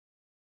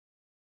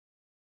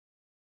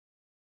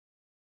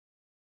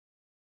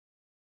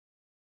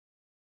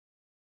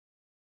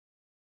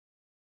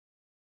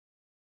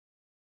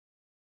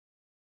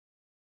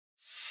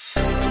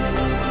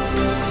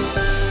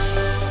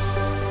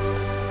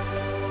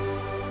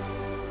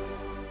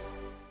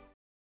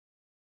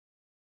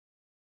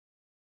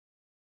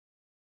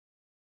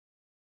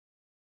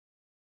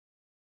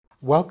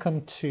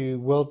Welcome to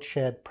World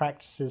Shared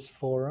Practices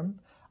Forum.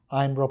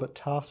 I'm Robert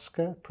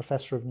Tasker,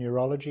 Professor of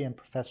Neurology and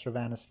Professor of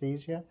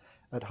Anesthesia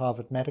at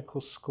Harvard Medical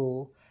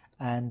School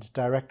and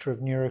Director of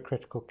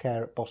Neurocritical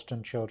Care at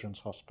Boston Children's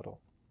Hospital.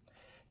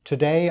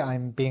 Today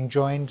I'm being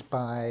joined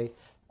by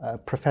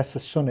Professor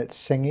Sunit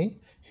Singhi,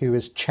 who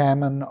is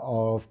Chairman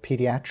of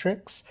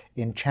Pediatrics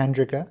in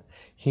Chandigarh.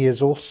 He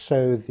is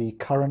also the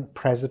current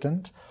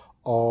President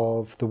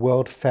of the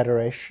World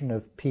Federation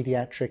of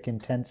Pediatric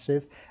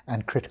Intensive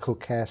and Critical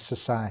Care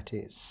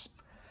Societies.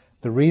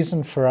 The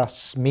reason for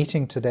us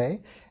meeting today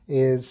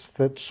is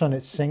that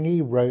Sunit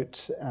Singhi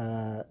wrote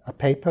a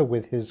paper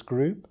with his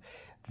group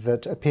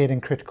that appeared in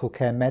Critical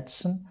Care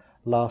Medicine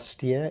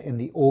last year in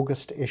the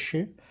August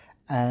issue,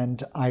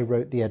 and I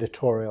wrote the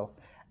editorial.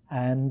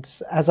 And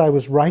as I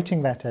was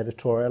writing that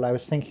editorial, I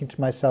was thinking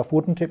to myself,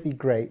 wouldn't it be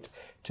great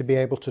to be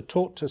able to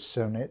talk to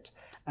Sunit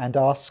and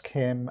ask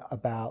him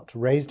about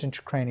raised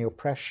intracranial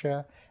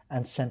pressure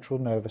and central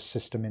nervous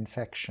system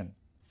infection.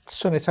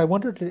 Sunit, I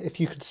wondered if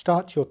you could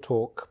start your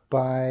talk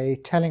by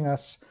telling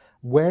us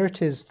where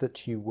it is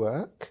that you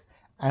work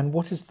and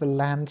what is the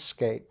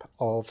landscape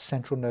of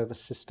central nervous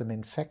system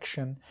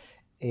infection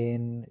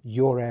in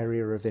your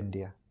area of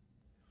India.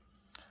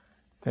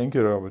 Thank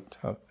you, Robert.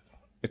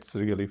 It's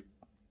really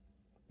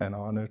an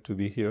honor to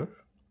be here,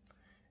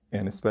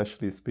 and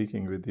especially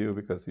speaking with you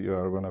because you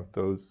are one of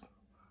those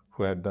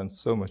who had done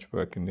so much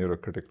work in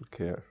neurocritical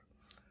care.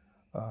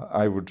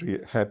 I would be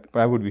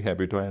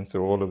happy to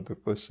answer all of the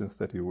questions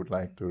that you would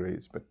like to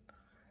raise, but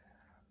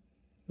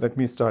let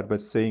me start by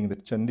saying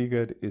that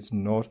Chandigarh is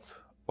north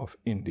of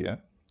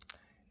India,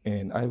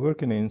 and I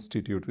work in an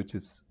institute which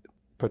is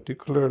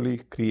particularly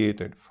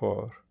created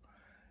for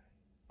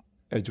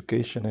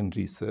education and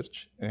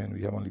research, and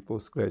we have only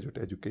postgraduate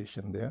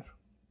education there.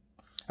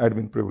 I'd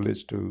been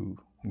privileged to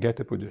get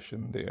a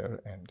position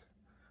there and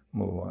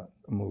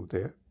move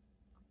there.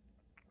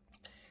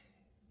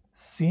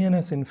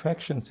 CNS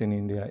infections in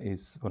India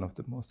is one of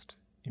the most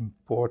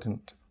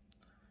important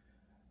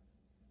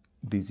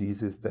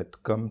diseases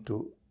that come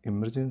to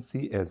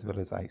emergency as well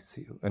as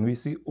ICU. And we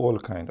see all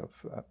kinds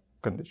of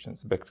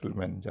conditions: bacterial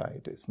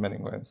meningitis,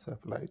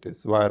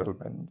 meningoencephalitis, viral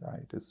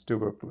meningitis,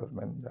 tubercular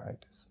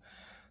meningitis,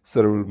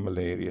 cerebral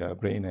malaria,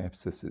 brain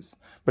abscesses.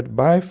 But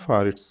by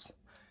far it's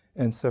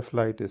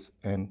encephalitis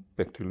and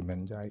bacterial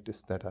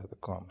meningitis that are the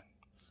common.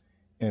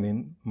 And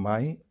in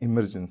my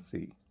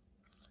emergency,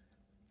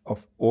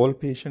 of all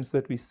patients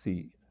that we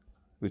see,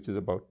 which is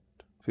about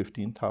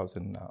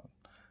 15,000 now,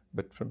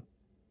 but from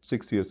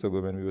 6 years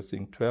ago when we were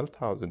seeing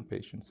 12,000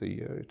 patients a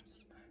year, it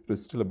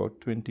was still about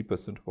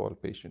 20% of all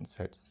patients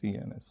had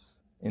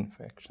CNS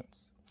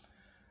infections.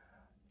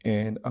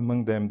 And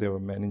among them, there were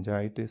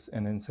meningitis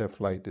and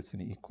encephalitis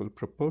in equal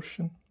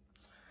proportion.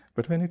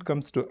 But when it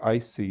comes to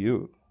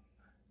ICU,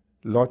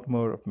 a lot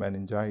more of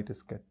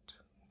meningitis get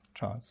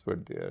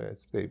transferred there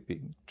as they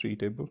being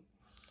treatable,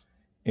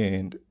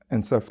 and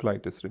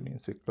encephalitis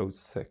remains a close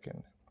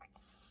second.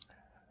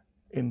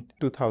 In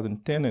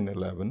 2010 and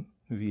 11,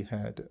 we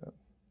had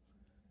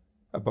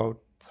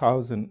about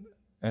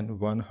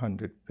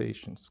 1,100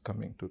 patients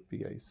coming to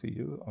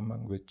PICU,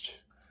 among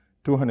which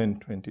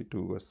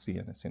 222 were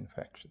CNS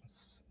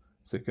infections.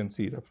 So you can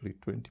see roughly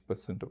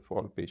 20% of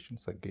all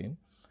patients again,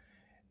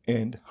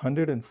 and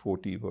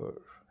 140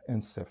 were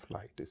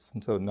encephalitis.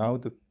 And so now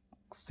the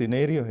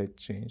scenario had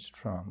changed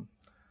from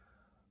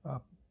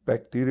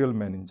bacterial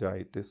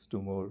meningitis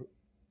to more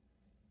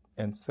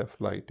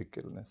encephalitic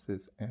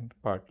illnesses, and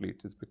partly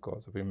it is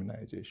because of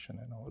immunization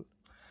and all.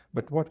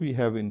 But what we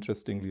have,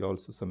 interestingly,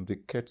 also some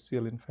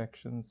rickettsial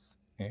infections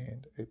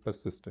and a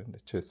persistent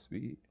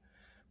HSV,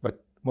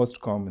 but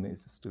most common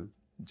is still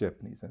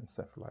Japanese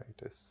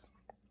encephalitis.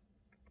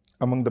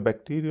 Among the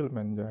bacterial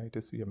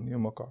meningitis, we have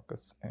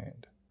pneumococcus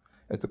and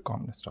as the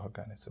commonest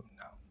organism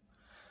now.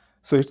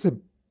 So it's a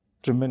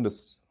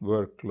tremendous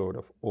workload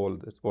of all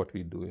that what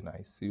we do in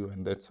ICU,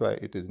 and that's why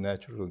it is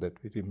natural that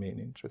we remain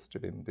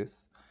interested in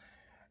this.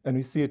 And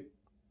we see a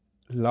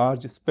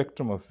large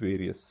spectrum of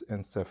various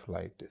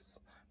encephalitis.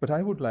 But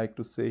I would like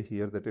to say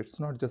here that it's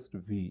not just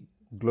we.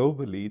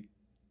 Globally,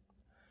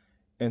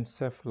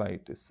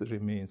 encephalitis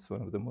remains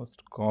one of the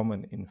most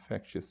common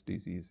infectious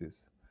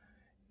diseases,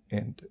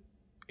 and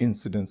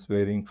incidence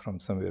varying from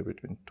somewhere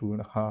between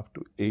 2.5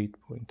 to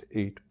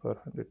 8.8 per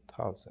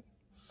 100,000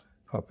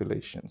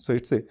 population. So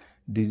it's a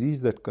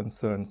disease that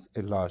concerns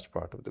a large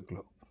part of the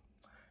globe.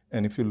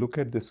 And if you look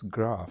at this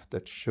graph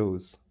that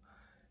shows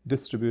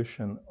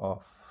distribution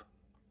of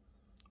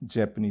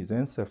Japanese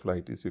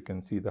encephalitis, you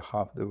can see the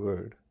half the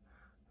world,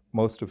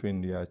 most of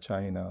India,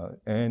 China,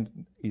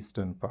 and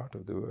eastern part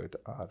of the world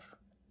are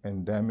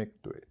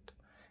endemic to it.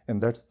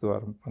 And that's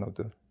one of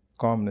the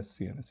commonest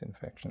CNS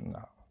infection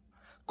now,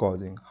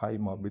 causing high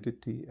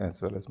morbidity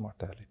as well as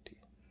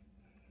mortality.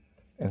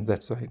 And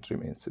that's why it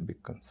remains a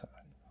big concern.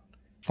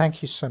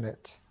 Thank you,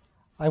 Sunit.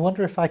 I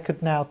wonder if I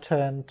could now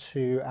turn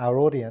to our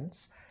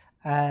audience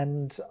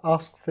and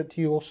ask that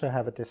you also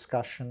have a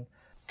discussion.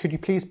 Could you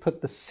please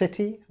put the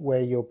city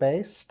where you're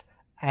based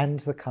and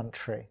the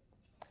country?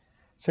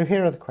 So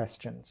here are the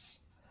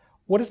questions.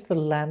 What is the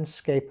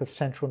landscape of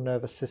central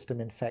nervous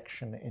system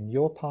infection in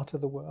your part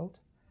of the world?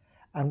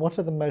 And what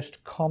are the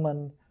most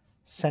common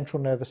central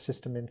nervous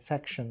system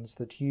infections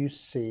that you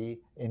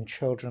see in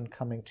children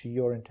coming to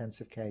your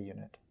intensive care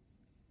unit?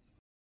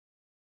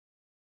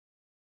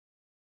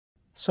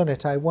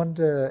 Sunit, I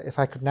wonder if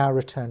I could now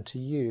return to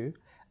you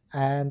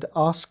and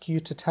ask you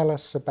to tell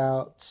us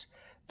about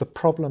the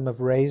problem of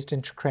raised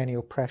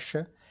intracranial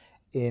pressure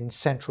in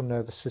central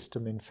nervous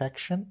system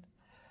infection.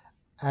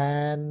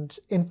 And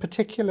in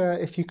particular,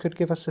 if you could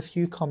give us a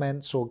few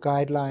comments or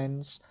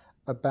guidelines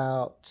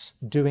about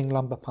doing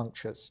lumbar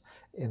punctures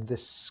in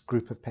this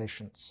group of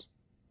patients.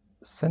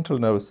 Central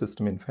nervous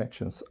system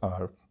infections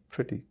are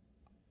pretty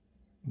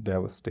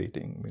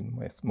devastating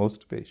in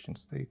most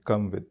patients. They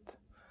come with,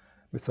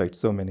 besides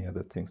so many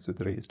other things,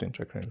 with raised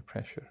intracranial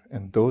pressure.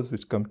 And those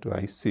which come to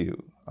ICU,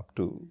 up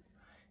to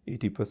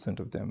 80%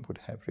 of them would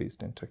have raised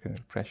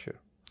intracranial pressure.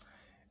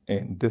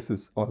 And this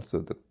is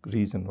also the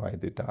reason why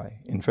they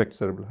die. In fact,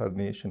 cerebral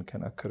herniation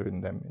can occur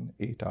in them in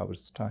 8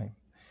 hours' time.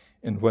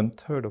 And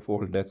 1/3 of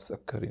all deaths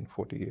occur in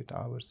 48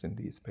 hours in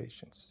these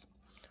patients.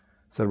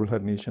 Cerebral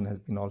herniation has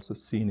been also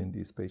seen in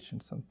these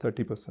patients, and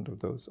 30% of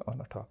those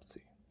on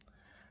autopsy.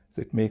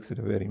 So it makes it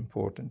a very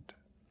important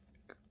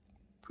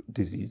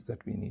disease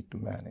that we need to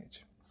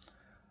manage.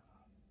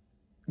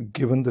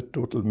 Given the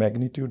total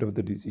magnitude of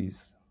the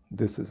disease,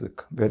 this is a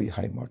very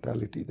high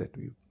mortality that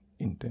we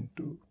intend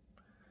to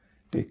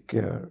take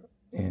care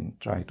and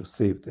try to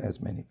save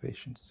as many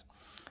patients.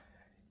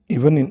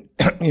 Even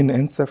in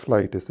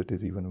encephalitis, it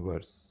is even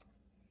worse.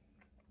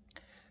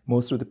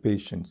 Most of the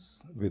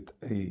patients with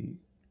a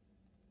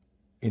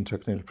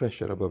intracranial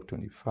pressure above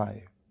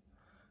 25,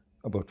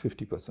 about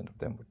 50% of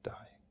them would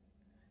die.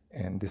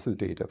 And this is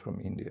data from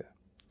India.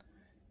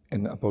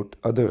 And about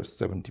other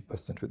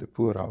 70% with a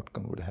poor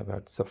outcome would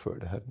have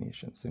suffered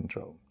herniation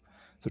syndrome.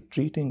 So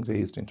treating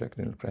raised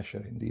intracranial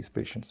pressure in these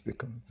patients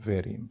becomes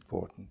very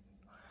important.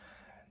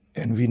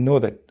 And we know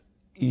that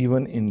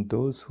even in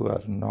those who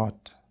are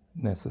not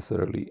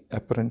necessarily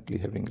apparently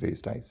having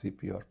raised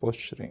ICP or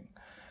posturing,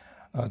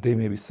 they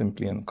may be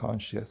simply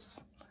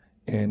unconscious.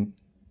 And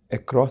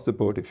across the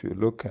board, if you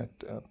look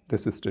at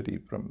this study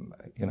from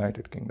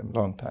United Kingdom a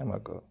long time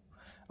ago,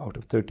 out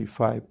of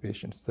 35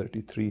 patients,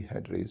 33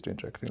 had raised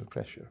intracranial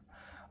pressure.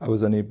 I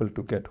was unable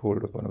to get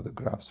hold of one of the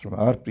graphs from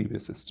our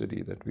previous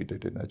study that we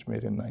did in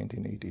Ajmer in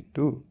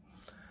 1982.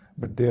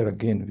 But there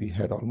again, we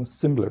had almost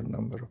similar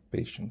number of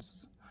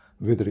patients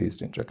with raised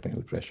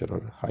intracranial pressure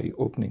or high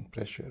opening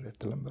pressure at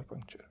the lumbar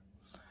puncture.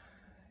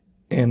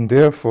 And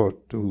therefore,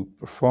 to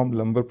perform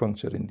lumbar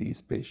puncture in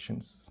these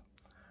patients,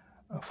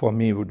 for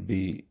me, would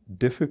be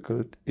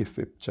difficult if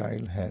a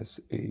child has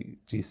a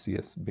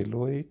GCS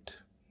below 8,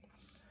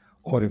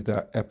 or if there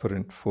are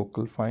apparent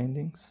focal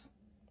findings.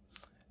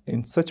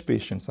 In such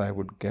patients, I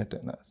would get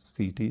a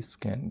CT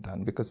scan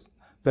done, because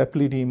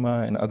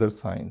papilledema and other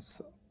signs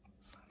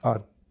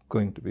are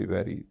going to be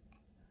very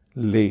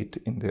late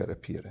in their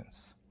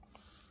appearance.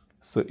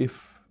 So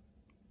if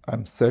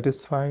I'm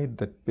satisfied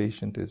that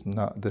patient is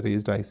not the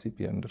raised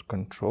ICP under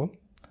control,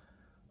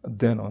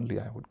 then only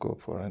I would go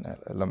for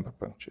a lumbar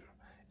puncture.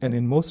 And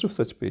in most of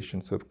such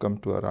patients who have come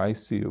to our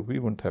ICU, we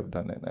wouldn't have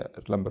done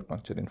a lumbar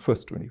puncture in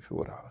first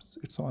 24 hours.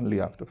 It's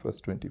only after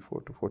first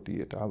 24 to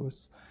 48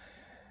 hours.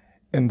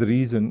 And the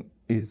reason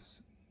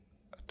is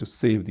to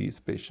save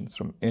these patients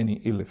from any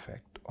ill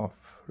effect of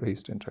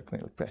raised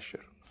intracranial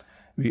pressure.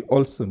 We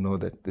also know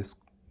that this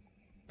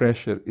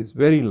pressure is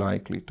very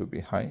likely to be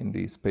high in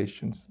these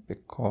patients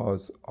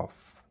because of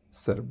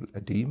cerebral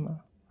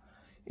edema,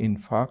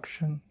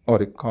 infarction,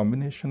 or a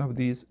combination of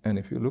these. And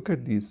if you look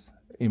at these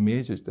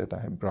images that I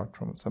have brought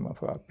from some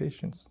of our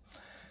patients,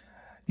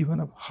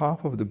 even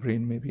half of the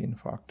brain may be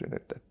infarcted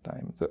at that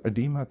time. So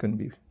edema can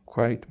be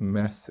quite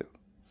massive.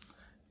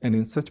 And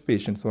in such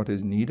patients, what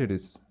is needed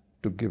is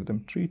to give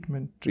them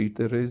treatment, treat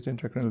the raised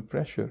intracranial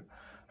pressure,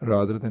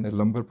 rather than a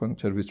lumbar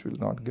puncture, which will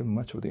not give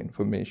much of the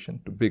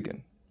information to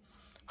begin.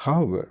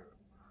 However,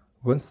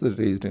 once the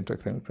raised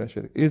intracranial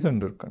pressure is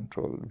under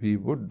control, we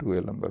would do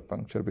a lumbar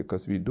puncture,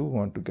 because we do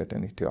want to get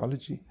an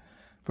etiology,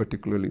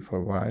 particularly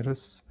for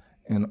virus.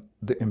 And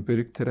the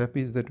empiric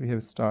therapies that we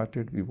have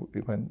started,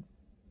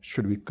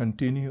 should we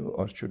continue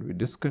or should we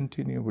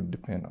discontinue, would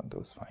depend on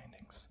those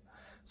findings.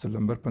 So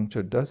lumbar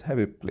puncture does have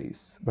a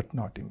place, but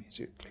not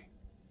immediately.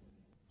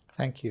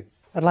 Thank you.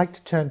 I'd like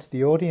to turn to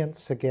the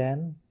audience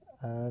again.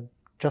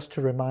 Just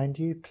to remind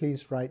you,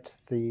 please write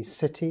the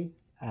city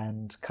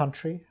and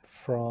country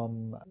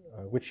from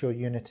which your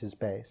unit is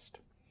based.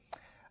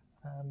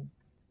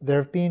 There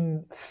have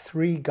been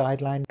 3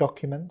 guideline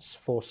documents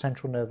for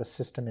central nervous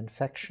system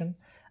infection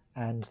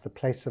and the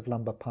place of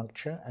lumbar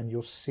puncture, and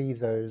you'll see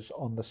those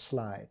on the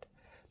slide.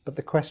 But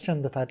the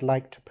question that I'd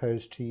like to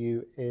pose to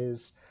you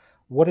is,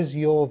 what is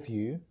your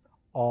view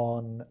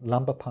on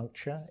lumbar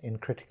puncture in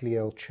critically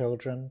ill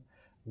children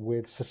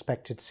with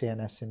suspected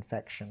CNS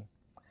infection?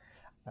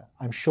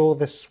 I'm sure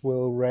this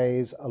will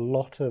raise a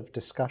lot of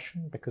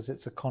discussion because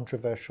it's a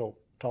controversial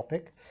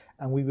topic,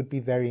 and we would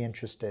be very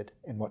interested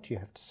in what you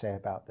have to say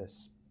about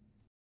this.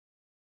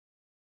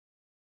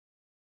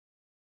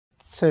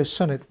 So,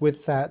 Sunit,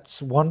 with that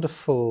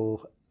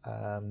wonderful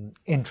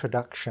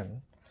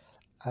introduction,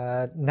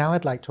 now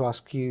I'd like to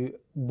ask you,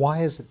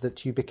 why is it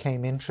that you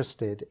became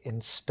interested in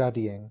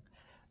studying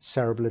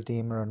cerebral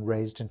edema and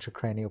raised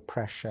intracranial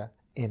pressure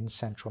in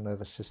central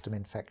nervous system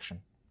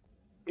infection?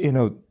 You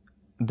know,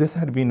 this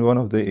had been one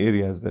of the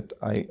areas that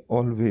I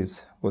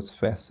always was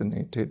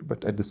fascinated,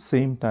 but at the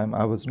same time,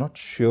 I was not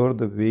sure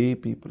the way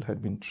people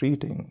had been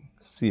treating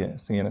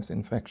CNS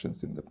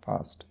infections in the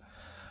past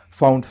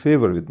found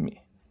favor with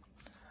me.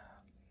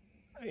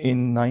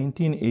 In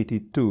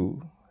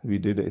 1982, we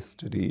did a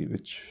study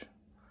which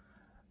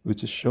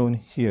is shown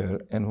here,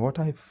 and what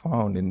I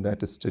found in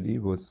that study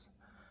was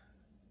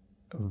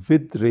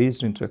with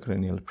raised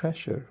intracranial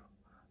pressure,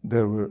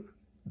 the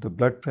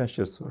blood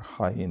pressures were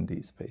high in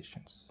these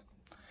patients.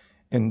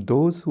 And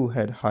those who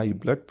had high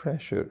blood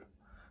pressure,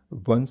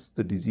 once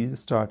the disease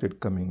started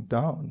coming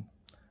down,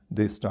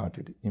 they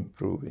started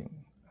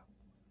improving.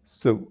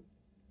 So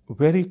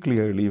very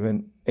clearly,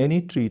 when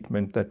any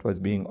treatment that was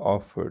being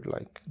offered,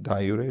 like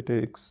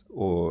diuretics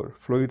or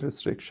fluid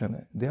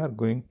restriction, they are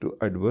going to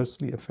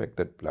adversely affect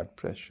that blood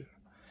pressure.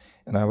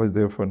 And I was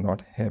therefore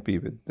not happy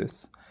with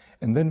this.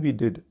 And then we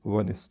did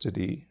one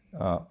study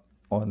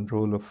on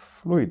role of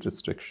fluid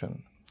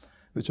restriction,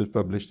 which was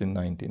published in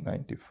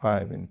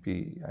 1995 in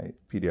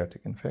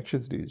Pediatric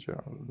Infectious Disease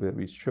Journal, where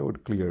we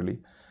showed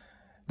clearly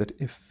that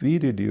if we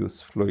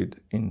reduce fluid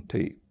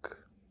intake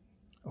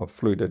or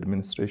fluid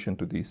administration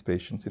to these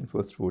patients in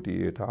first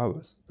 48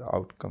 hours, the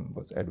outcome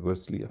was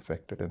adversely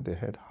affected and they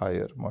had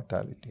higher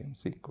mortality and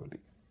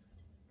sequelae.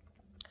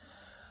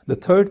 The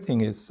third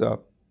thing is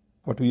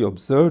what we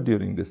observed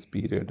during this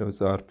period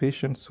was our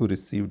patients who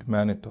received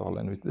mannitol,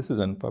 and this is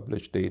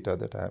unpublished data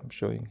that I am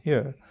showing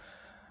here,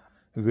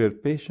 where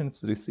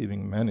patients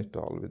receiving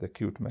mannitol with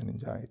acute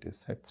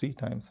meningitis had 3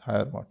 times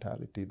higher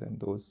mortality than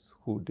those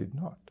who did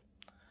not.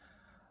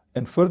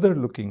 And further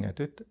looking at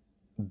it,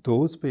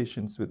 those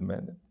patients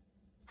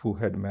who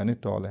had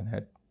mannitol and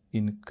had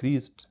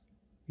increased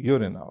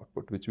urine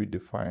output, which we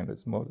defined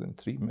as more than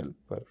 3 ml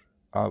per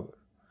hour,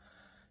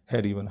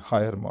 had even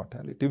higher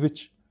mortality,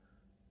 which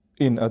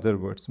in other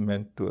words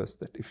meant to us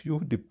that if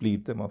you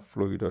deplete them of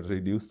fluid or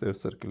reduce their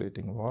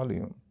circulating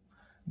volume,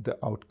 the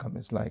outcome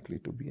is likely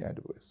to be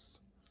adverse.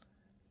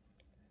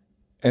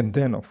 And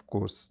then, of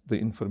course, the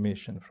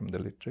information from the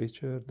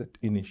literature that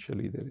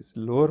initially there is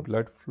lower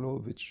blood flow,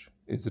 which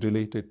is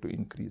related to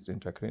increased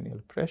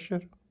intracranial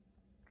pressure,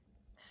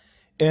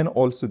 and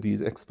also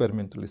these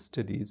experimental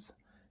studies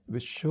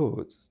which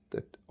shows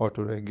that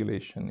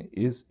autoregulation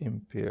is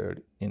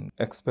impaired in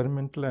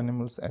experimental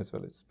animals as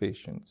well as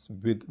patients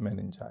with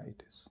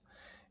meningitis.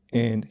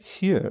 And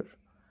here,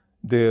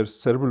 their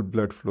cerebral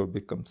blood flow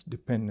becomes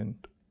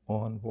dependent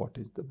on what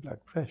is the blood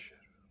pressure.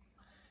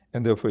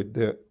 And therefore,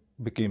 it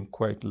became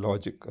quite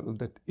logical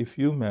that if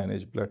you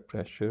manage blood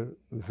pressure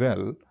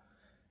well,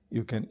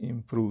 you can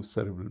improve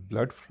cerebral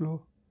blood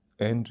flow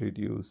and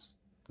reduce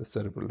the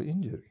cerebral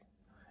injury.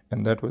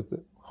 And that was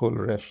the whole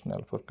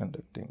rationale for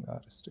conducting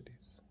our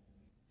studies.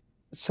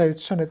 So,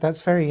 Sunit,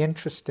 that's very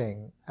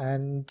interesting.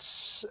 And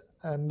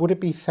would it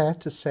be fair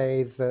to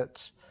say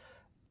that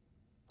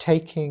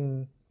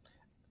taking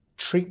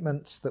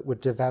treatments that were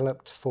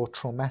developed for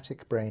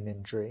traumatic brain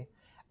injury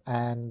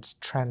and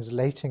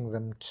translating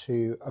them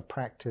to a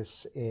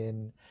practice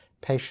in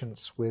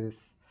patients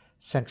with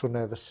central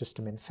nervous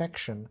system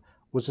infection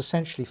was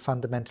essentially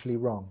fundamentally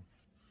wrong?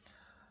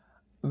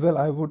 Well,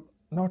 I would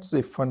not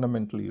say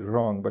fundamentally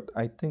wrong, but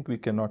I think we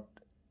cannot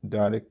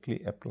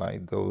directly apply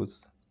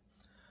those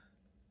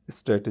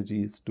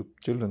strategies to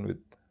children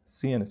with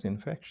CNS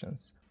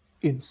infections.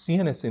 In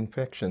CNS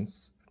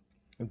infections,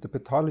 the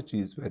pathology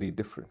is very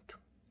different.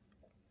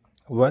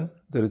 One,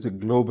 there is a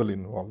global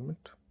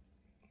involvement,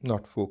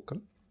 not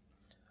focal.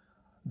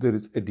 There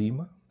is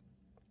edema.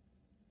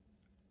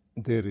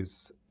 There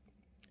is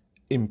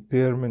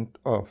impairment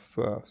of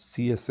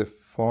CSF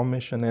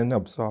formation and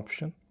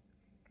absorption,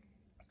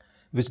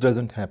 which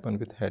doesn't happen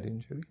with head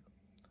injury,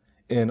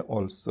 and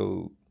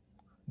also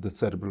the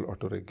cerebral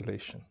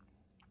autoregulation.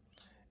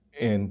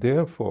 And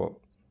therefore,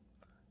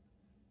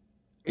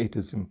 it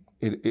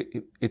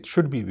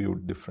should be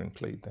viewed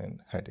differently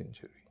than head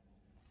injury.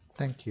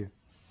 Thank you.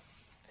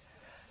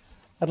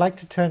 I'd like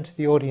to turn to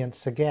the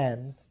audience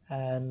again,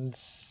 and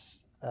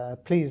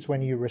please,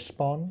 when you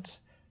respond,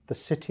 the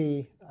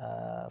city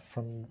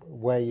from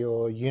where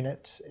your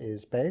unit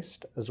is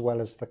based, as well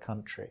as the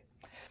country.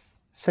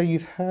 So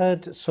you've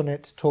heard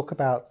Sunit talk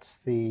about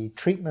the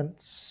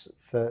treatments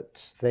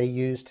that they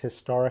used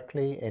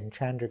historically in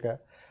Chandigarh.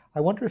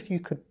 I wonder if you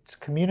could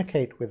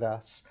communicate with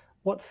us,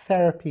 what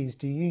therapies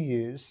do you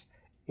use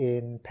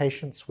in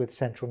patients with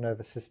central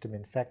nervous system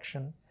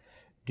infection?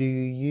 Do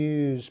you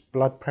use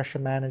blood pressure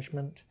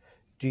management?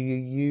 Do you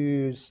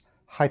use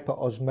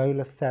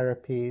hyperosmolar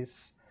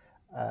therapies?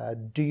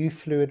 Do you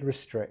fluid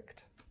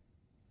restrict?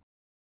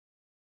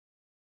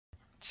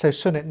 So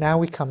Sunit, now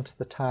we come to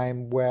the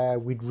time where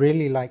we'd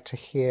really like to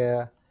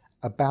hear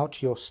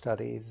about your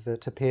study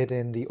that appeared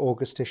in the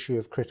August issue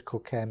of Critical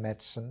Care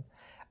Medicine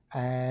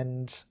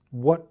and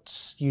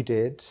what you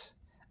did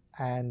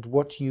and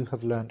what you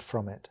have learned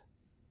from it.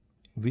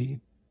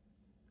 We,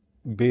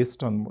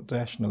 based on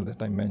rationale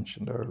that I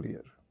mentioned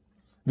earlier,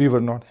 we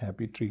were not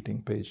happy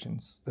treating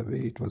patients the way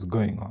it was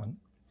going on.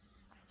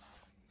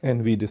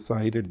 And we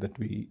decided that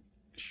we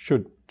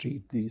should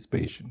treat these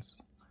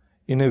patients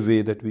in a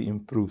way that we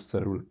improve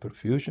cerebral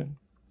perfusion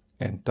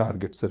and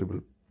target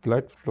cerebral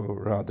blood flow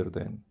rather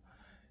than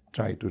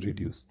try to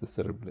reduce the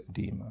cerebral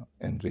edema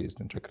and raised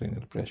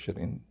intracranial pressure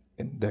in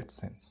that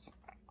sense.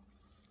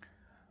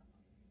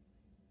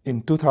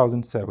 In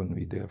 2007,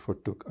 we therefore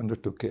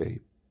undertook a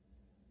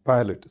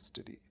pilot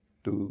study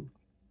to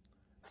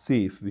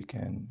see if we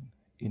can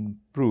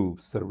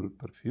improve cerebral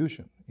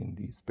perfusion in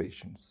these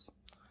patients.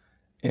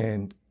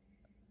 And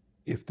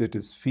if that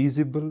is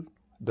feasible,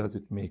 does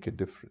it make a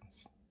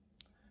difference?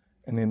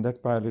 And in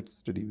that pilot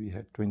study, we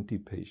had 20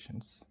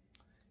 patients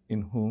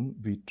in whom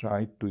we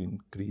tried to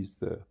increase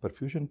the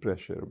perfusion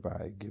pressure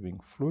by giving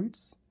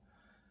fluids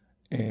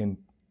and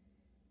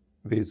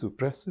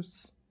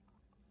vasopressors,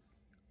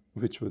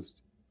 which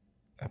was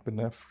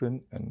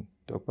epinephrine and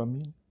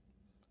dopamine.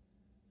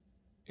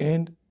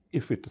 And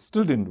if it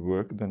still didn't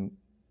work, then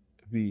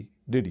we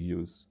did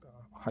use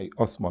high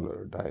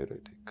osmolar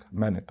diuretic,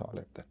 mannitol,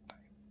 at that time.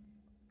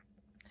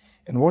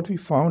 And what we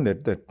found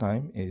at that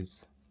time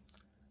is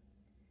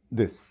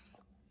this.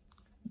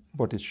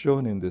 What is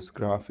shown in this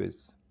graph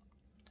is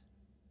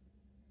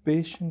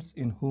patients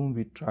in whom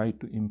we tried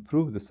to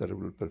improve the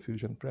cerebral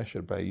perfusion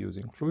pressure by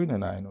using fluid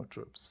and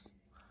inotropes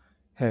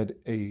had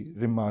a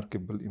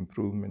remarkable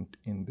improvement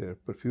in their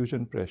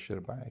perfusion pressure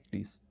by at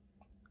least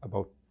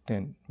about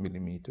 10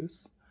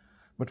 millimeters.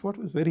 But what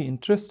was very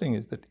interesting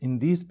is that in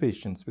these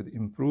patients with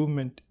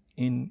improvement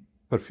in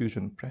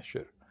perfusion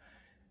pressure,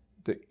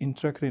 the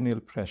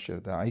intracranial pressure,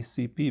 the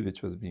ICP,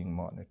 which was being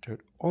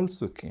monitored,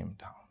 also came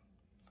down.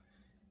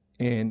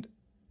 And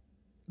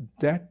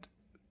that,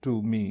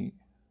 to me,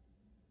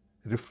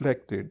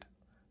 reflected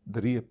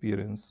the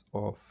reappearance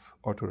of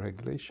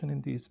autoregulation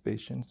in these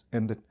patients,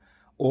 and that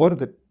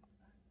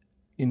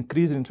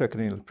increased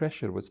intracranial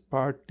pressure was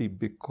partly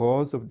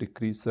because of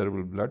decreased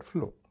cerebral blood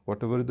flow,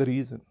 whatever the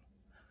reason,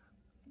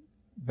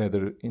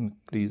 whether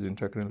increased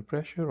intracranial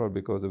pressure or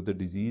because of the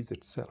disease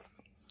itself.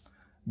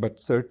 But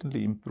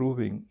certainly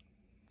improving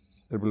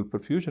cerebral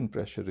perfusion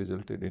pressure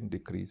resulted in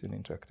decrease in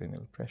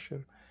intracranial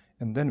pressure.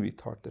 And then we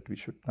thought that we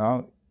should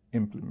now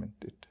implement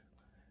it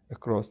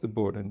across the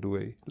board and do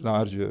a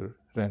larger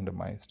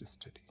randomized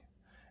study,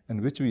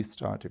 and which we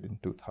started in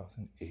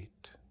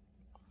 2008.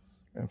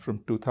 And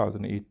from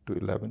 2008 to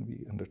 11,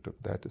 we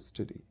undertook that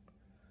study,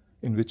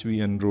 in which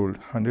we enrolled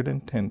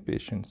 110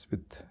 patients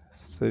with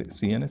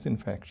CNS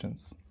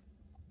infections.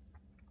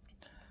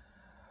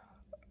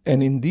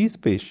 And in these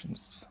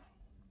patients,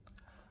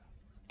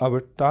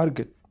 our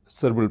target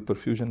cerebral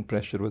perfusion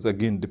pressure was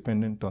again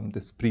dependent on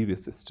this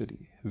previous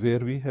study, where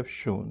we have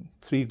shown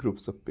 3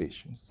 groups of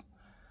patients: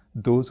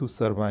 those who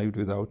survived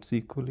without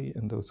sequelae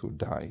and those who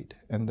died,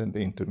 and then the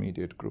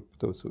intermediate group,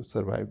 those who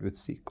survived with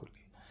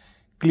sequelae.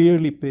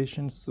 Clearly,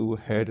 patients who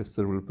had a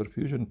cerebral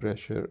perfusion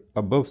pressure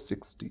above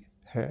 60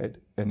 had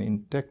an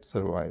intact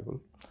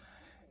survival.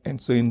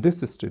 And so in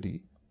this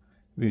study,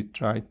 we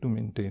tried to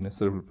maintain a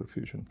cerebral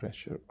perfusion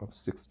pressure of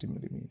 60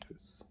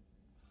 millimeters.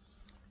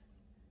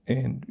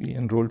 And we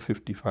enrolled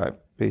 55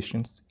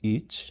 patients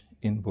each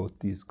in both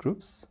these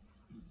groups,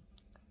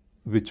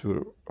 which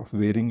were of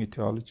varying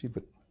etiology,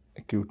 but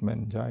acute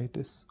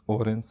meningitis or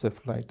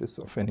encephalitis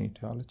of any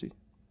etiology.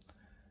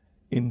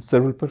 In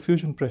cerebral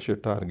perfusion pressure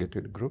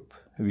targeted group,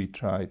 we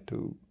tried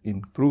to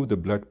improve the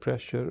blood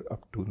pressure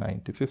up to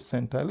 95th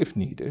centile if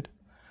needed,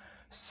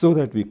 so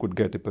that we could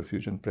get a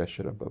perfusion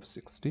pressure above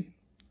 60.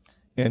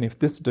 And if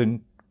this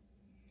didn't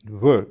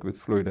work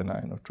with fluid and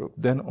inotrope,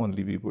 then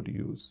only we would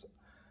use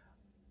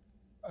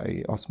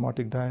a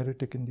osmotic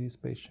diuretic in these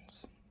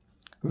patients.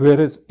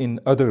 Whereas in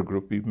other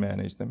group, we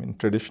managed them in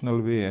traditional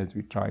way, as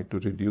we tried to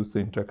reduce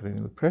the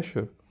intracranial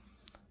pressure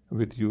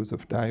with use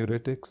of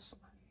diuretics,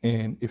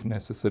 and if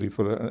necessary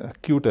for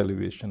acute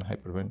elevation,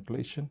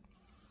 hyperventilation.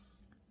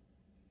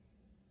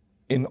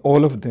 In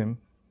all of them,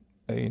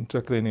 an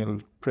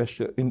intracranial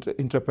pressure,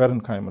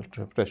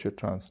 intraparenchymal pressure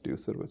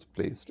transducer was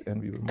placed,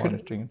 and we were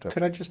monitoring.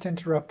 Could I just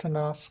interrupt and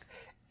ask,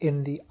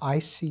 in the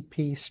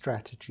ICP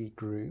strategy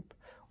group,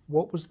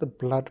 what was the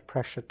blood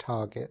pressure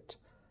target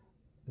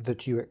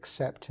that you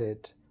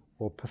accepted,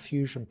 or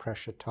perfusion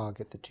pressure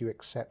target that you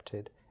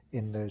accepted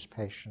in those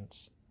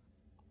patients?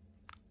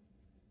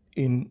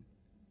 In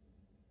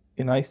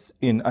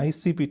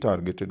ICP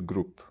targeted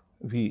group,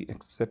 we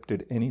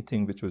accepted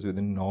anything which was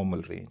within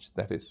normal range.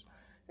 That is,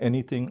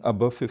 anything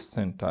above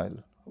 5th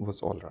centile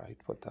was all right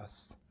with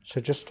us. So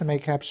just to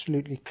make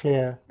absolutely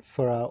clear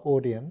for our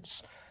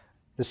audience,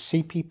 the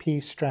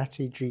CPP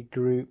strategy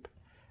group,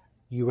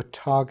 you were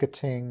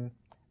targeting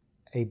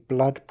a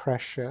blood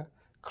pressure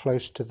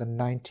close to the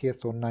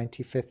 90th or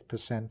 95th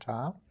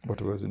percentile.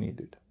 Whatever was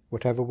needed.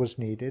 Whatever was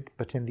needed.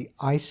 But in the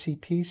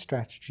ICP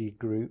strategy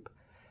group,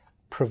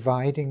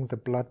 providing the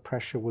blood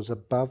pressure was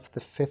above the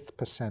 5th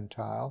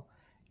percentile,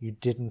 you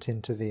didn't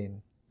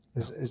intervene.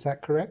 Is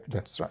that correct?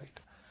 That's right.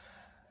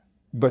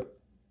 But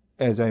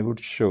as I would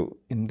show,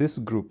 in this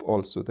group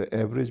also, the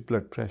average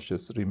blood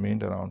pressures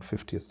remained around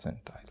 50th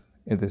centile.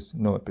 And there's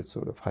no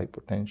episode of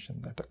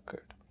hypotension that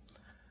occurred.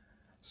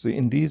 So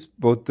in these,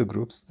 both the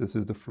groups, this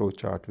is the flow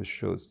chart which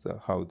shows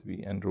how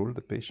we enroll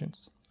the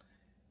patients.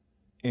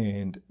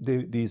 And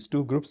these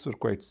two groups were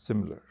quite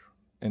similar.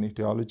 And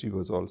etiology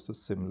was also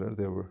similar.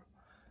 There were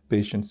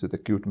patients with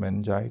acute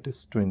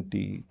meningitis,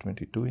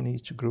 22 in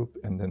each group,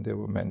 and then there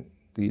were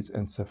these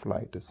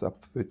encephalitis, of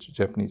which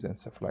Japanese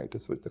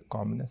encephalitis was the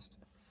commonest.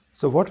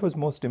 So what was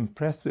most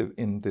impressive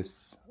in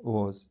this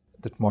was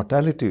that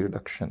mortality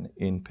reduction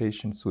in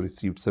patients who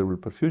received cerebral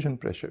perfusion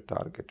pressure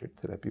targeted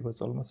therapy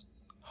was almost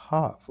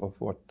half of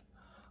what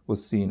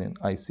was seen in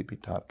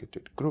ICP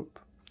targeted group.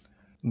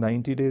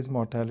 90 days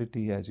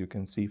mortality, as you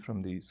can see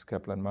from these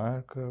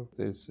Kaplan-Meier curve,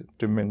 there's a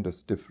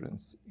tremendous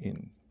difference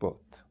in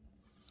both.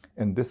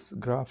 And this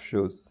graph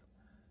shows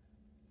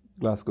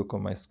Glasgow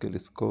Coma Scale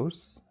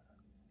scores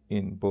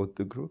in both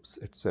the groups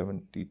at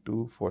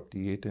 72,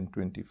 48, and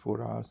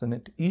 24 hours. And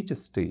at each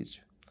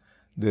stage,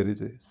 there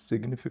is a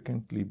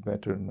significantly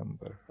better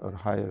number or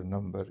higher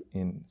number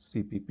in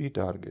CPP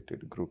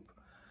targeted group,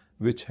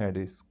 which had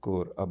a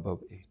score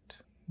above 8.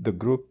 The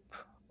group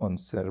on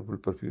cerebral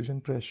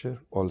perfusion pressure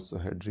also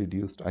had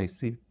reduced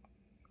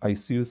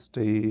ICU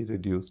stay,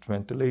 reduced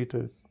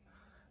ventilators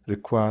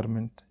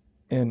requirement,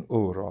 and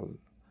overall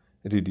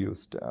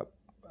reduced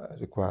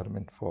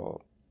requirement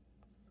for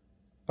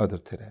other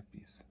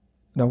therapies.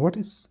 Now, what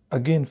is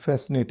again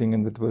fascinating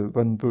and what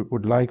one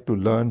would like to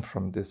learn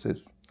from this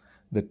is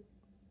that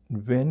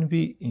when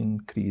we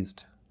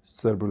increased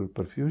cerebral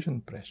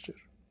perfusion pressure,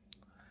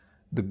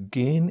 the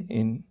gain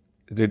in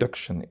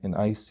reduction in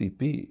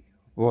ICP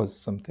was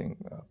something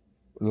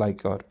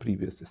like our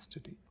previous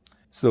study.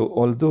 So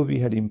although we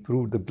had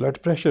improved the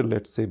blood pressure,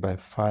 let's say by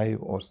 5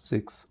 or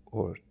 6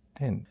 or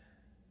 10,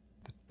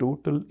 the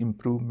total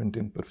improvement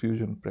in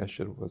perfusion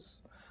pressure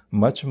was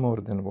much more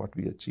than what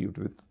we achieved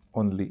with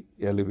only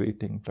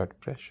elevating blood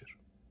pressure.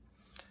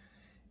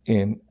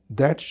 And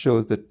that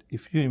shows that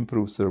if you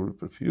improve cerebral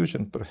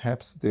perfusion,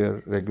 perhaps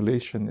their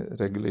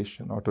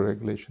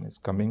autoregulation is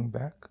coming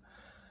back,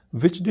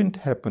 which didn't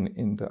happen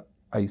in the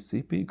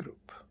ICP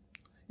group.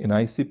 In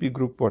ICP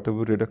group,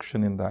 whatever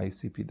reduction in the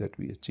ICP that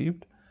we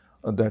achieved,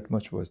 that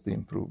much was the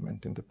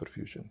improvement in the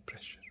perfusion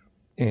pressure.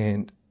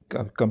 And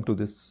I'll come to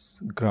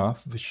this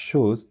graph which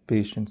shows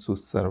patients who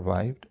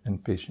survived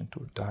and patients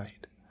who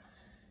died.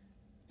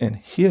 And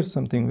here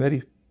something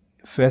very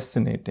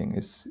fascinating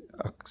is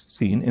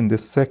seen in the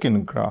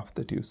second graph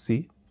that you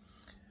see.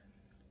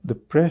 The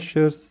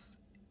pressures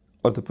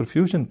or the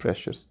perfusion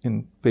pressures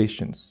in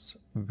patients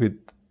with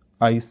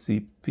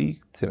ICP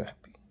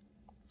therapy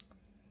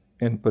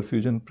and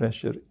perfusion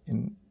pressure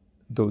in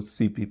those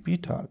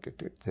CPP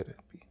targeted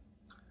therapy,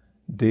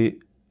 they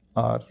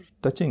are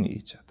touching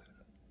each other.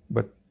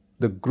 But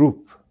the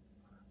group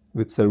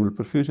with cerebral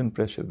perfusion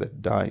pressure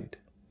that died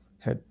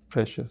had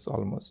pressures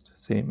almost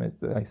same as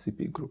the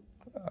ICP group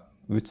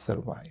which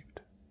survived.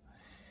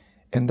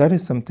 And that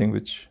is something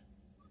which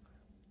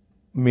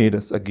made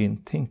us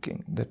again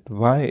thinking that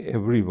why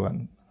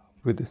everyone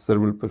with a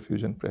cerebral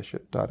perfusion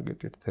pressure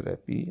targeted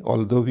therapy,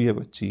 although we have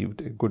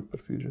achieved a good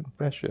perfusion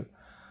pressure,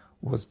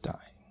 was dying.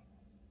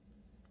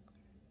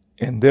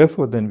 And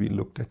therefore then we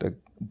looked at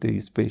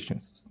these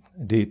patients'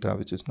 data,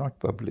 which is not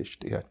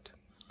published yet,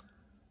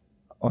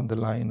 on the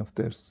line of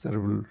their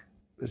cerebral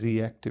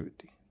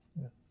reactivity.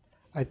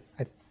 I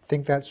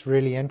think that's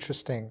really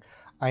interesting.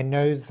 I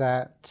know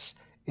that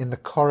in the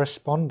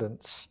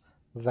correspondence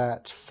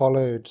that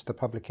followed the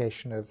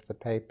publication of the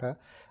paper,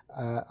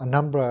 a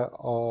number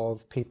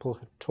of people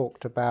had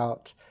talked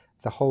about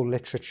the whole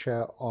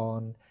literature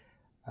on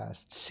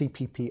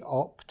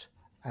CPP-opt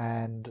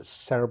and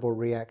cerebral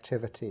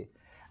reactivity.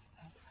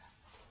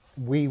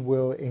 We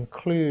will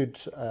include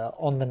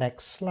on the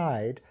next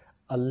slide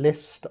a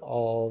list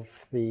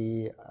of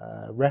the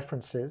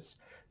references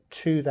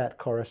to that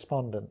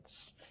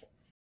correspondence.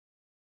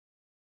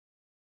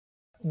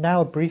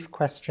 Now a brief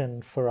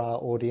question for our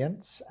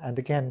audience, and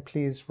again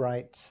please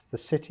write the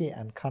city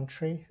and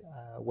country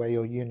where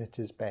your unit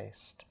is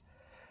based.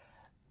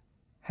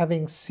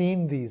 Having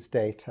seen these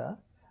data,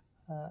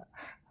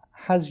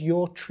 has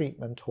your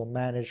treatment or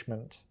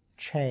management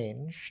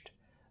changed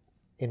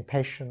in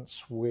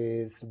patients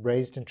with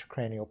raised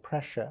intracranial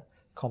pressure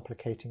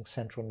complicating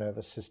central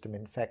nervous system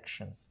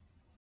infection?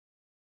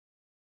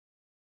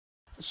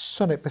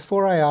 Sunit,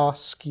 before I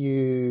ask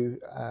you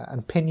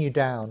and pin you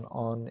down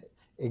on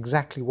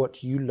exactly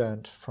what you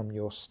learned from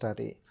your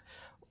study,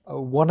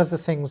 one of the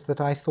things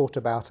that I thought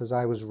about as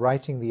I was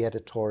writing the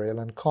editorial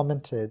and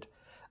commented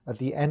at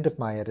the end of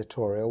my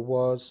editorial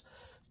was,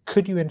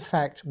 could you in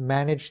fact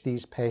manage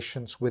these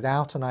patients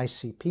without an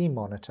ICP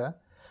monitor,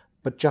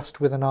 but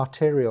just with an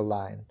arterial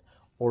line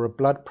or a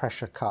blood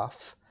pressure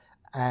cuff,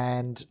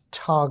 and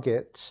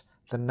target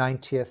the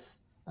 90th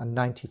and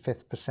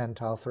 95th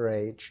percentile for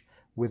age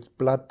with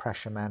blood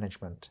pressure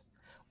management?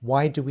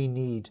 Why do we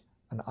need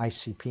an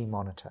ICP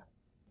monitor?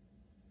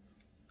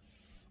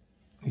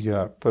 You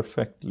are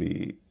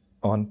perfectly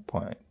on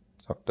point,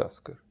 Dr.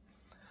 Askar.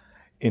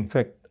 In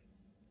fact,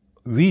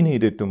 we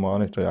needed to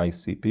monitor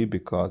ICP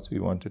because we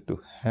wanted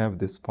to have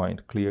this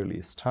point clearly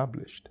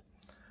established.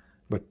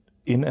 But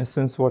in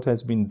essence, what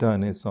has been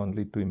done is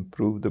only to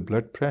improve the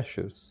blood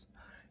pressures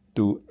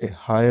to a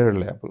higher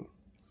level.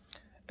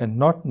 And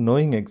not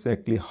knowing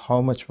exactly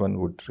how much one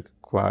would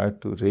require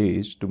to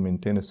raise to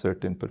maintain a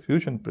certain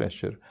perfusion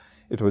pressure,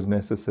 it was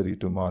necessary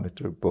to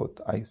monitor both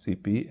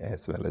ICP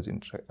as well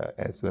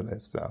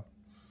as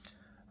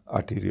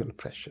arterial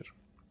pressure.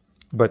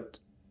 But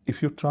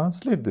if you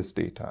translate this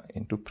data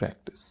into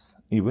practice,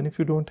 even if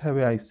you don't have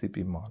an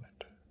ICP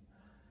monitor,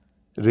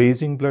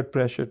 raising blood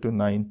pressure to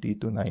 90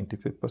 to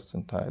 95th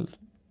percentile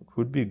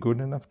would be good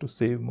enough to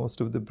save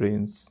most of the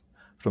brains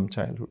from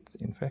childhood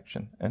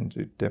infection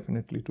and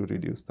definitely to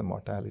reduce the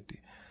mortality.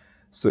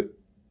 So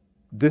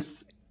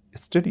this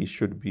study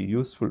should be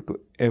useful to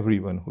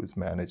everyone who is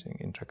managing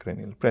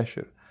intracranial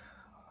pressure.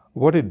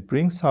 What it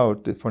brings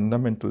out the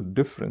fundamental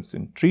difference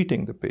in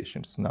treating the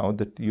patients now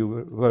that we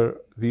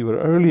were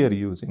earlier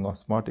using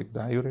osmotic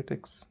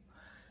diuretics,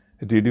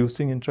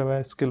 reducing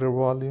intravascular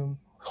volume,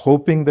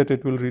 hoping that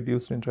it will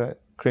reduce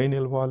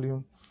intracranial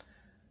volume.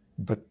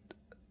 But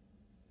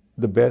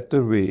the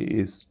better way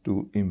is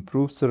to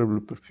improve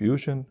cerebral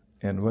perfusion,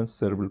 and once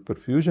cerebral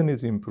perfusion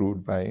is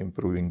improved by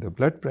improving the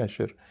blood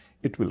pressure,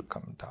 it will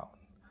come down.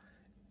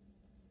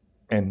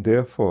 And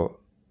therefore,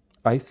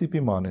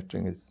 ICP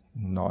monitoring is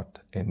not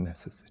a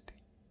necessity.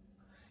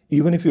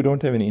 Even if you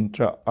don't have an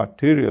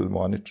intra-arterial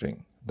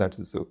monitoring, that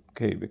is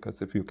okay,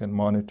 because if you can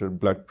monitor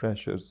blood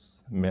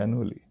pressures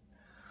manually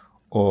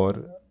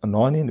or a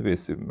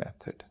non-invasive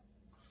method,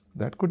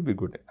 that could be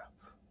good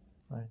enough.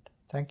 Right,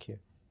 thank you.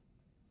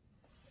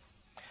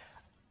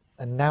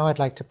 And now I'd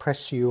like to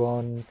press you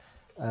on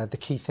the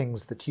key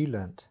things that you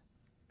learned.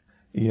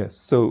 Yes,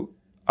 so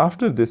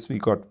after this, we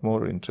got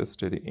more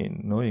interested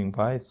in knowing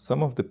why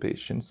some of the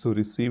patients who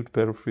received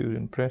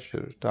perfusion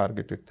pressure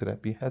targeted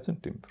therapy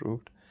hasn't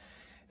improved.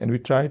 And we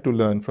tried to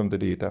learn from the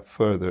data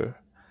further.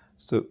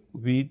 So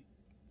we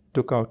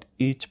took out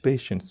each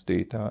patient's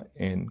data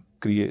and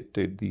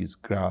created these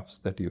graphs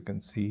that you can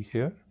see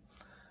here,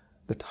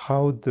 that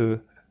how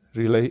the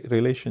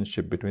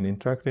relationship between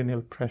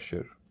intracranial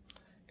pressure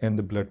and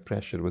the blood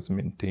pressure was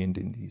maintained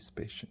in these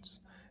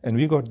patients. And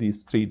we got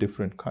these three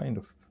different kind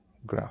of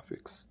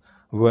graphics.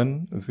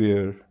 One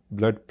where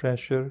blood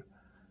pressure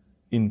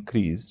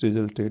increase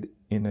resulted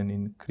in an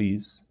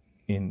increase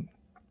in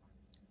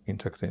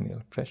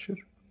intracranial pressure.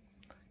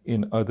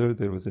 In other,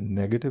 there was a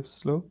negative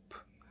slope.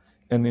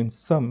 And in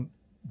some,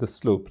 the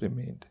slope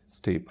remained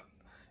stable.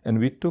 And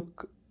we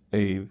took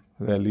a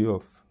value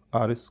of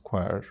R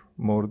square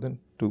more than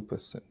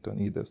 2%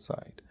 on either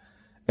side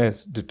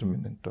as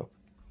determinant of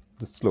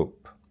the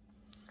slope.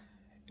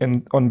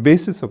 And on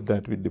basis of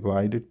that, we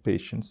divided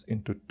patients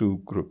into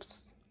two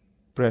groups,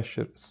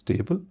 pressure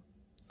stable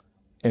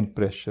and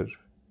pressure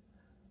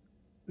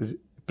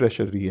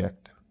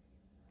reactive.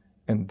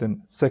 And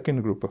then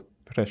second group of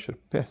pressure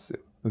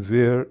passive,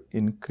 where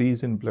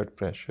increase in blood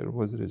pressure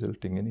was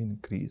resulting in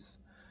increase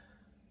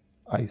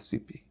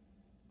ICP.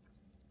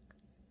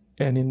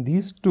 And in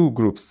these two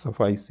groups of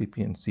ICP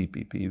and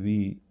CPP,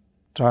 we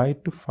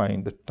tried to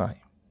find the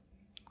time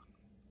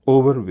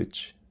over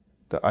which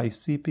the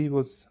ICP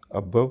was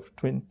above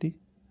 20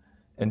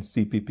 and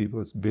CPP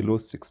was below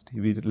 60.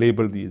 We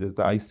labeled these as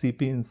the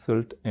ICP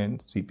insult and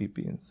CPP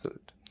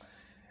insult.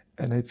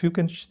 And if you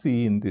can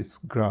see in this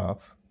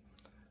graph,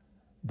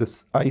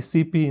 this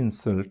ICP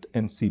insult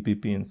and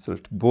CPP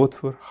insult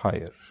both were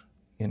higher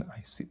in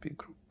ICP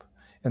group.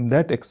 And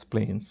that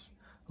explains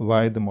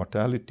why the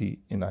mortality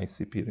in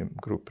ICP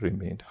group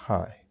remained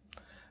high.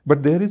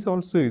 But there is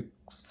also a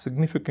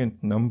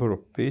significant number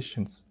of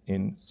patients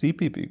in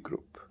CPP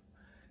group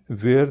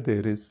where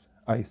there is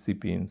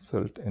ICP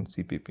insult and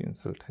CPP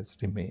insult has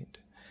remained.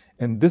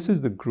 And this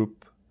is the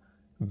group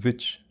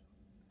which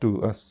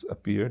to us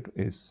appeared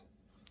is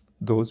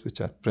those which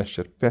are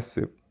pressure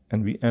passive.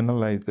 And we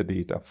analyze the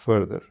data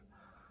further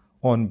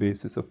on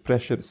basis of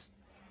pressure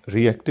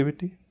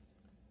reactivity.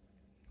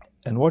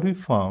 And what we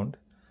found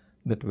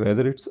that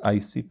whether it's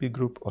ICP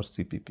group or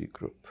CPP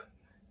group,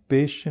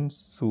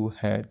 patients who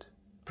had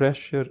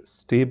pressure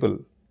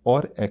stable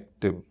or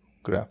active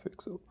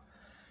graphics,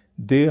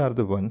 they are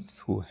the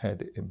ones who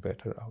had a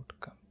better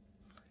outcome.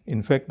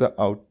 In fact,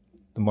 the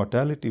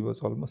mortality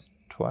was almost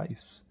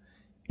twice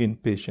in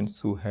patients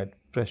who had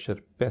pressure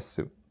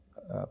passive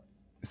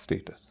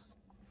status.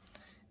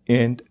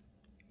 And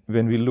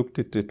when we looked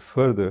at it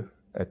further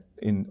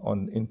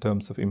in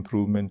terms of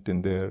improvement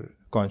in their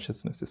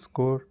consciousness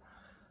score,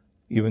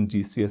 even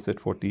GCS at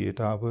 48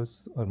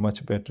 hours are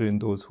much better in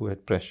those who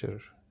had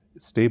pressure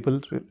stable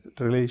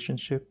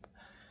relationship.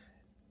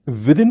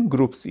 Within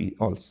group C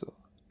also,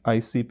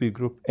 ICP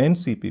group and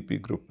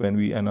CPP group, when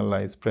we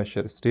analyze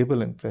pressure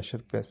stable and pressure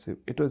passive,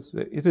 it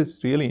is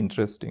really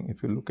interesting.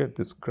 If you look at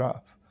this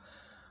graph,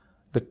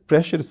 the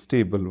pressure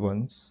stable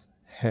ones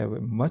have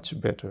a much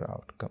better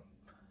outcome,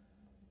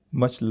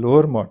 much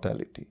lower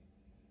mortality.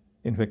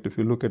 In fact, if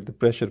you look at the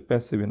pressure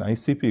passive in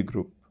ICP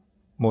group,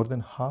 more than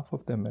half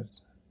of them have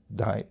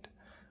died,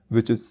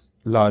 which is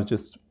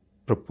largest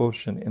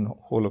proportion in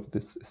whole of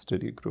this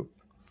study group.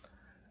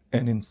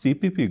 And in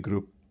CPP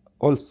group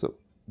also,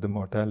 the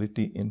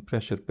mortality in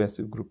pressure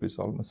passive group is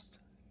almost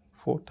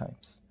 4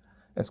 times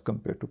as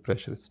compared to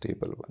pressure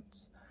stable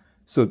ones.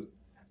 So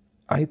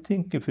I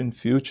think if in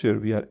future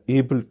we are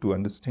able to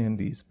understand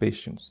these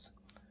patients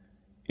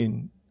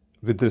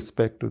with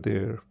respect to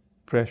their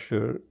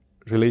pressure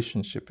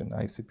relationship in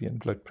ICP and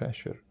blood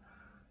pressure,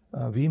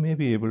 we may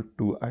be able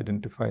to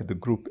identify the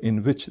group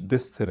in which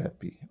this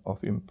therapy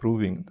of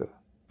improving the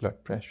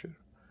blood pressure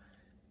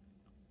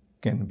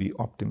can be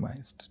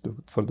optimized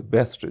for the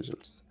best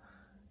results.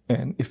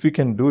 And if we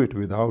can do it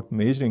without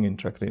measuring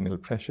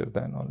intracranial pressure,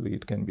 then only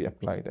it can be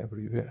applied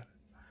everywhere.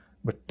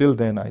 But till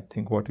then, I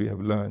think what we have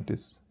learned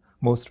is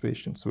most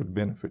patients would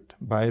benefit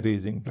by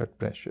raising blood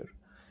pressure,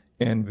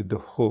 and with the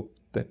hope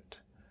that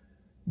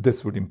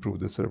this would improve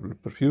the cerebral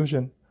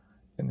perfusion.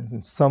 And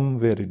in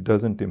somewhere it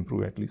doesn't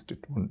improve, at least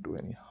it won't do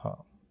any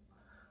harm.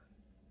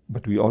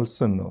 But we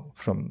also know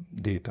from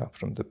data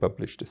from the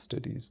published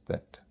studies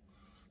that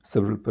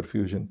cerebral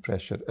perfusion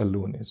pressure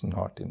alone is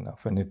not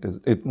enough, and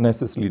it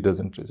necessarily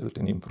doesn't result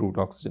in improved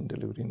oxygen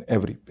delivery in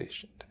every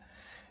patient.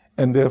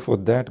 And therefore,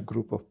 that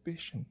group of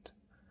patients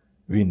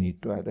we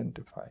need to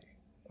identify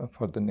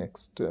for the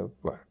next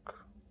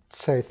work.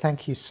 So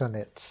thank you,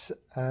 Sunit.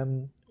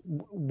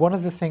 One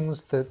of the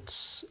things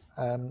that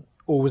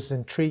always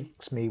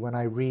intrigues me when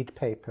I read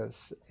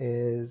papers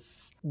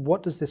is,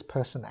 what does this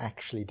person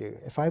actually do?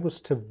 If I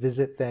was to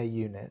visit their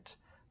unit,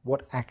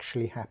 what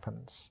actually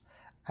happens?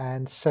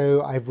 And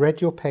so I've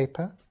read your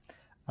paper,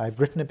 I've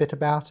written a bit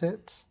about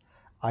it,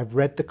 I've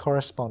read the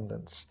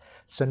correspondence.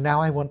 So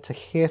now I want to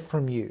hear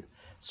from you.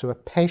 So a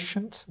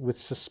patient with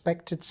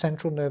suspected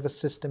central nervous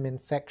system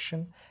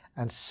infection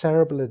and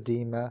cerebral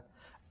edema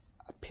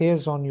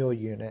appears on your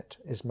unit,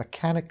 is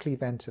mechanically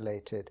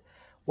ventilated.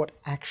 What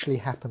actually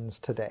happens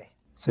today?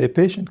 So a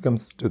patient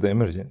comes to the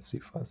emergency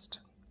first,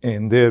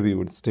 and there we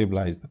would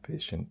stabilize the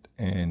patient.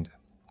 And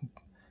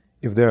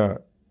if there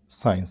are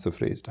signs of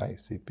raised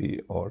ICP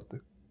or the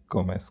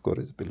coma score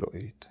is below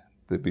 8,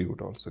 then we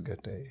would also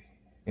get a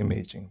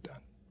imaging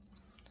done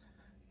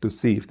to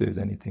see if there is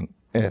anything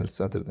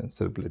else other than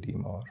cerebral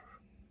edema,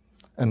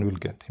 and we'll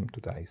get him to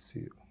the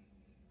ICU.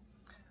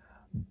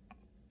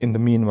 In the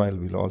meanwhile,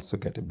 we'll also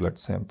get a blood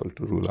sample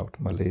to rule out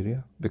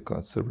malaria,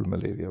 because cerebral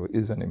malaria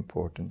is an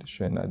important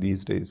issue. And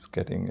these days,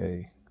 getting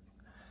a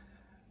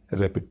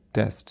rapid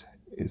test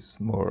is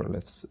more or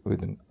less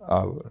within an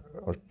hour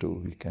or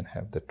two, we can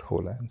have that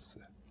whole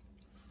answer.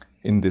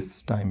 In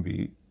this time,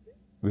 we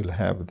will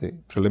have the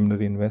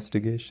preliminary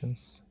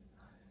investigations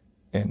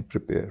and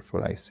prepare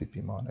for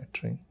ICP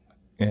monitoring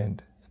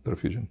and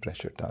perfusion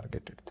pressure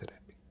targeted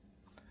therapy.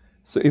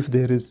 So if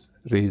there is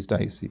raised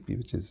ICP,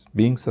 which is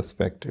being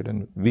suspected,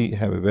 and we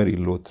have a very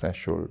low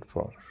threshold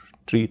for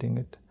treating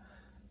it,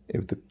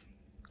 if the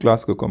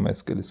Glasgow Coma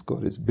Scale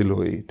score is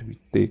below 8, we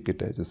take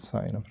it as a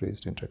sign of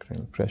raised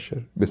intracranial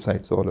pressure,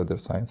 besides all other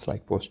signs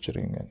like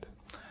posturing. And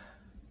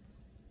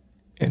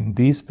in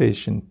these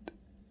patients,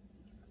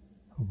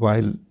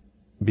 while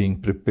being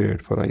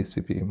prepared for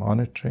ICP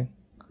monitoring,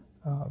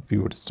 we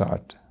would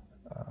start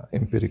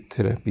empiric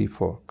therapy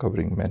for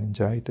covering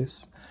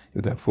meningitis.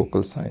 If they have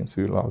focal signs,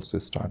 we will also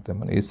start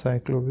them on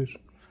acyclovir.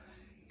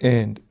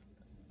 And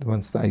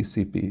once the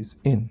ICP is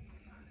in,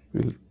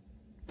 we'll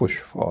push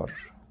for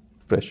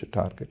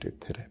pressure-targeted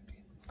therapy.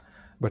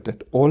 But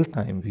at all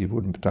time, we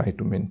would try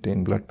to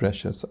maintain blood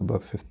pressures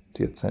above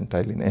 50th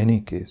centile in any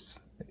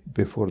case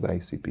before the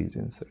ICP is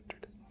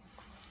inserted.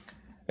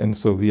 And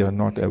so we are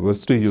not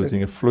averse to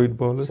using a fluid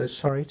bolus. So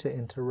sorry to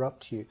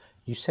interrupt you.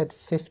 You said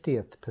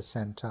 50th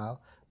percentile,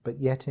 but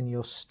yet in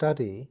your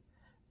study,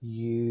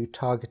 you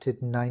targeted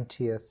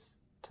 90th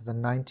to the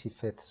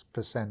 95th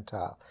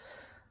percentile.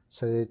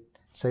 So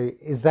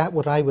is that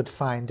what I would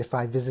find if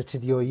I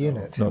visited your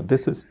unit? No,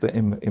 this is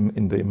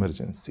in the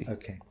emergency.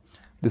 Okay.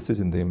 This is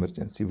in the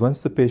emergency.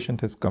 Once the patient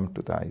has come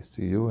to the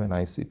ICU and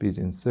ICP is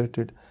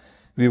inserted,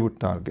 we would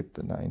target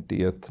the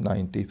 90th,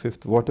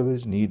 95th, whatever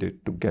is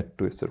needed to get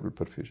to a cerebral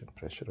perfusion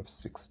pressure of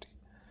 60.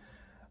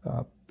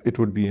 It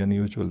would be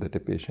unusual that a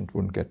patient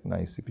wouldn't get an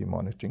ICP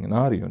monitoring in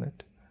our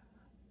unit.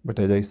 But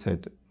as I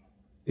said,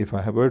 if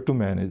I were to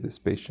manage this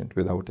patient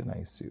without an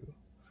ICU,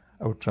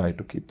 I would try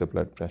to keep the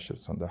blood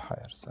pressures on the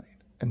higher side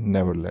and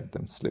never let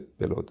them slip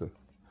below the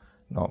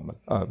normal,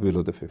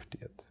 below the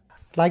 50th.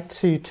 I'd like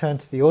to turn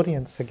to the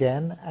audience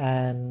again,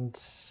 and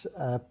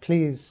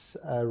please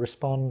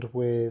respond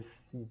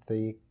with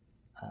the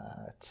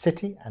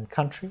city and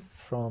country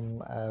from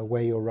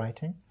where you're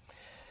writing.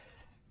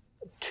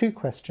 2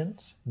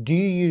 questions. Do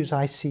you use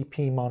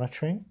ICP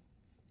monitoring?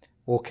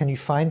 Or can you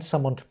find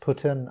someone to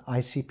put an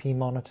ICP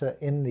monitor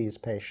in these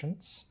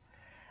patients?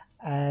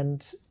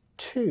 And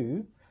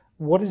 2,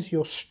 what is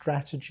your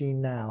strategy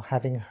now?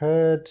 Having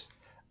heard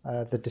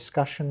the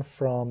discussion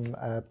from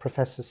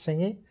Professor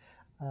Singhi,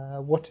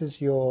 what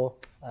is your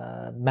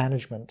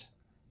management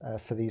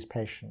for these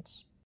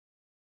patients?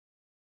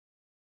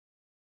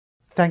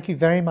 Thank you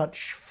very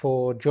much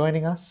for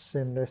joining us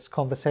in this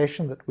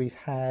conversation that we've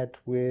had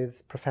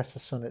with Professor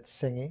Sunit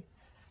Singhi.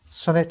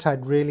 Sunit,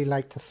 I'd really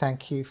like to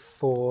thank you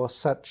for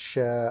such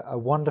a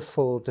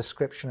wonderful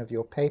description of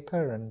your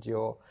paper and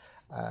your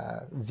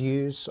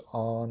views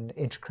on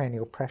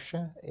intracranial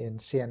pressure in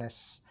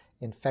CNS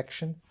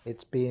infection.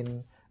 It's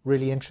been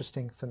really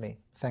interesting for me.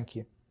 Thank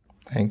you.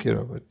 Thank you,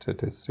 Robert.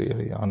 It is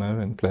really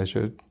honor and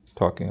pleasure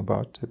talking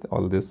about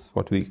all this,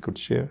 what we could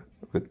share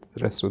with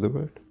the rest of the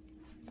world.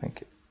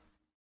 Thank you.